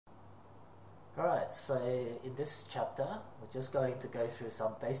Alright, so in this chapter we're just going to go through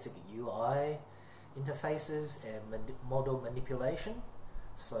some basic UI interfaces and model manipulation.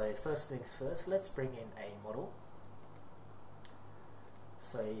 So first things first, let's bring in a model.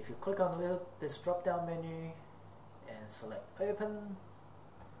 So if you click on this drop down menu and select open,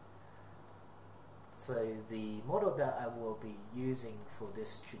 so the model that I will be using for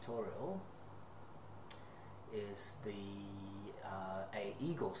this tutorial is the a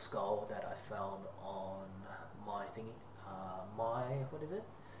eagle skull that I found on my thingy, what is it?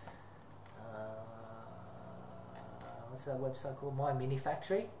 What's that website called? My Mini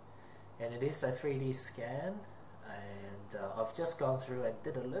Factory, and it is a 3D scan. And I've just gone through and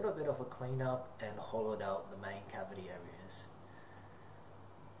did a little bit of a cleanup and hollowed out the main cavity areas.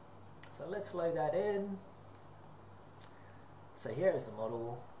 So let's load that in. So here is the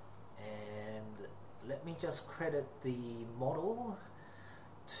model, and let me just credit the model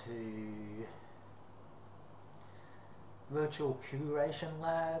to Virtual Curation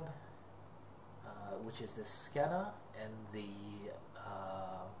Lab, which is the scanner, and the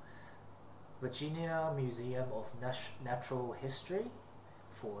Virginia Museum of Natural History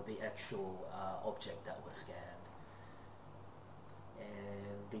for the actual object that was scanned.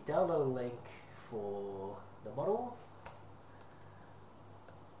 And the download link for the model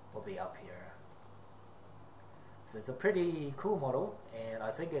will be up here. So it's a pretty cool model, and I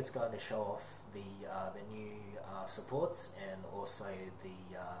think it's going to show off the new supports and also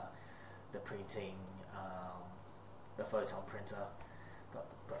the printing, the photon printer.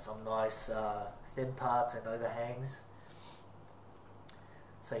 Got some nice thin parts and overhangs.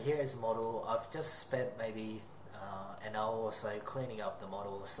 So here is the model. I've just spent maybe an hour or so cleaning up the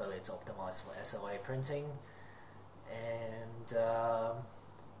model so it's optimized for SOA printing, and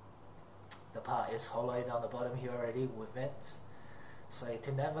the part is hollowed on the bottom here already with vents. So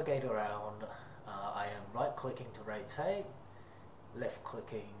to navigate around, I am right clicking to rotate, left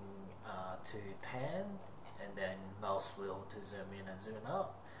clicking to pan, and then mouse wheel to zoom in and zoom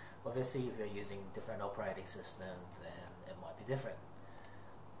out. Obviously if you're using different operating system, then it might be different.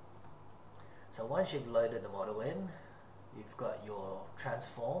 So once you've loaded the model in, you've got your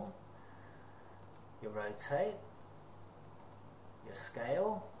transform, your rotate, your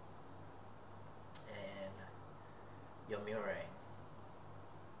scale, and your mirroring.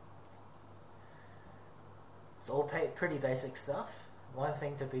 It's all pretty basic stuff. One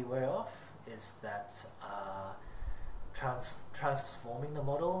thing to be aware of is that transforming the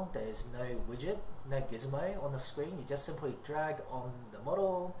model, there is no widget, no gizmo on the screen. You just simply drag on the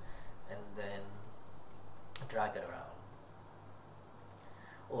model and then drag it around,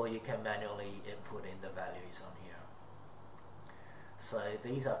 or you can manually input in the values on here. So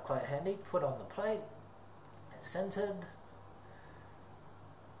these are quite handy. Put on the plate and centered.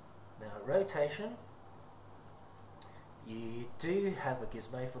 Now rotation, you do have a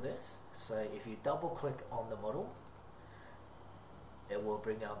gizmo for this. So if you double click on the model, it will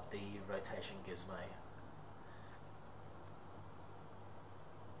bring up the rotation gizmo.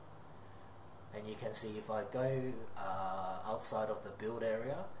 And you can see if I go outside of the build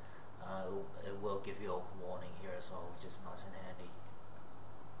area, it will give you a warning here as well, which is nice and handy.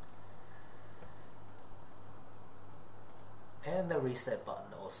 And the reset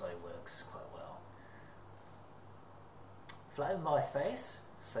button also works quite well. Flatten my face.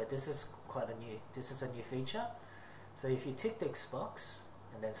 So this is a new feature. So if you tick the X box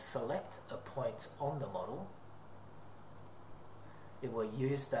and then select a point on the model, it will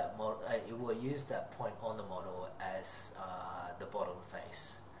use that point on the model as the bottom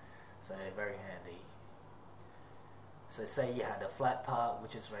face. So very handy. So say you had a flat part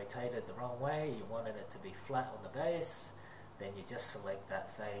which is rotated the wrong way, you wanted it to be flat on the base, then you just select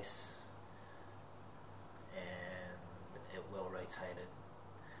that face and it will rotate it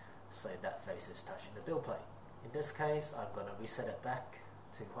so that face is touching the build plate. In this case, I'm going to reset it back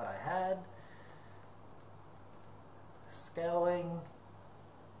to what I had. Scaling,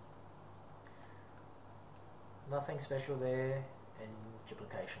 nothing special there, and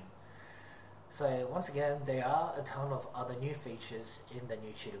duplication. So once again, there are a ton of other new features in the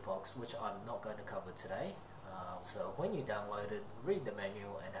new ChituBox which I'm not going to cover today. So when you download it, read the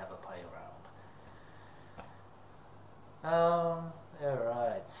manual and have a play around.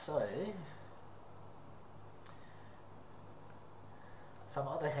 Alright, so some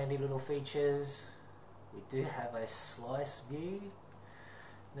other handy little features. We do have a slice view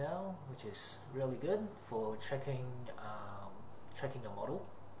now, which is really good for checking a model.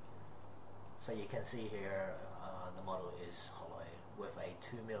 So you can see here the model is hollow with a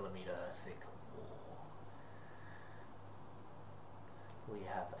 2mm thick wall. We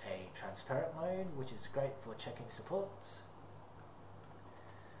have a transparent mode, which is great for checking supports.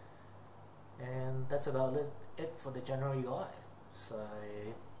 And that's about it for the general UI. So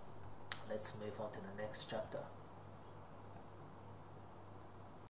let's move on to the next chapter.